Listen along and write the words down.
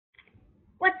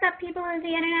What's up, people of the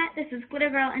internet? This is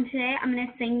Glitter Girl, and today I'm going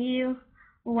to sing you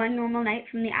One Normal Night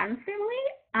from the Addams Family.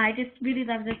 I just really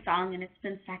love this song, and it's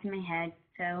been stuck in my head,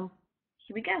 so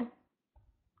here we go.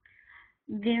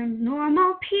 They're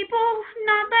normal people,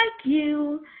 not like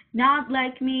you, not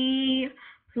like me.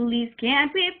 Please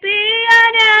can't we be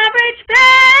an average family?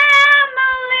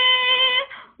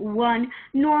 One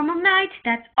normal night,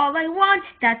 that's all I want,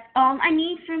 that's all I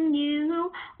need from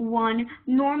you. One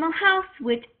normal house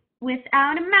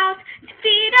without a mouse to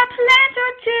feed a plant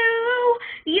or two.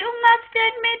 You must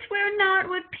admit we're not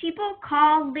what people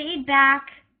call laid back.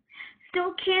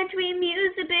 Still can't we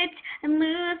muse a bit and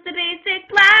lose the basic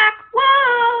black?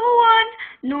 Whoa,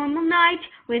 one normal night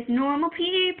with normal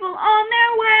people on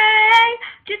their way.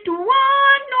 Just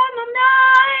one normal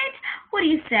night. What do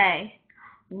you say?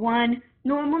 One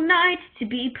normal night to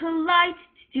be polite,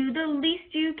 to do the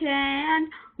least you can.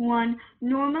 One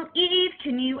normal eve,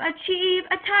 can you achieve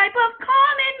a type of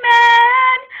common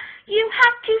man? You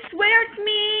have to swear to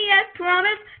me as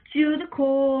promised to the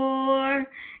core.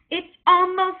 It's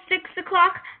almost 6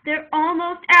 o'clock, they're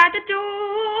almost at the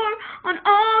door. On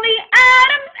all the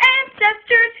Addams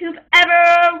ancestors who've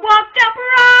ever walked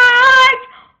upright.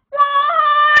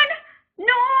 One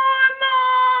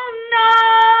normal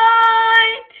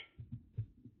night.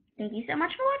 Thank you so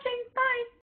much for watching.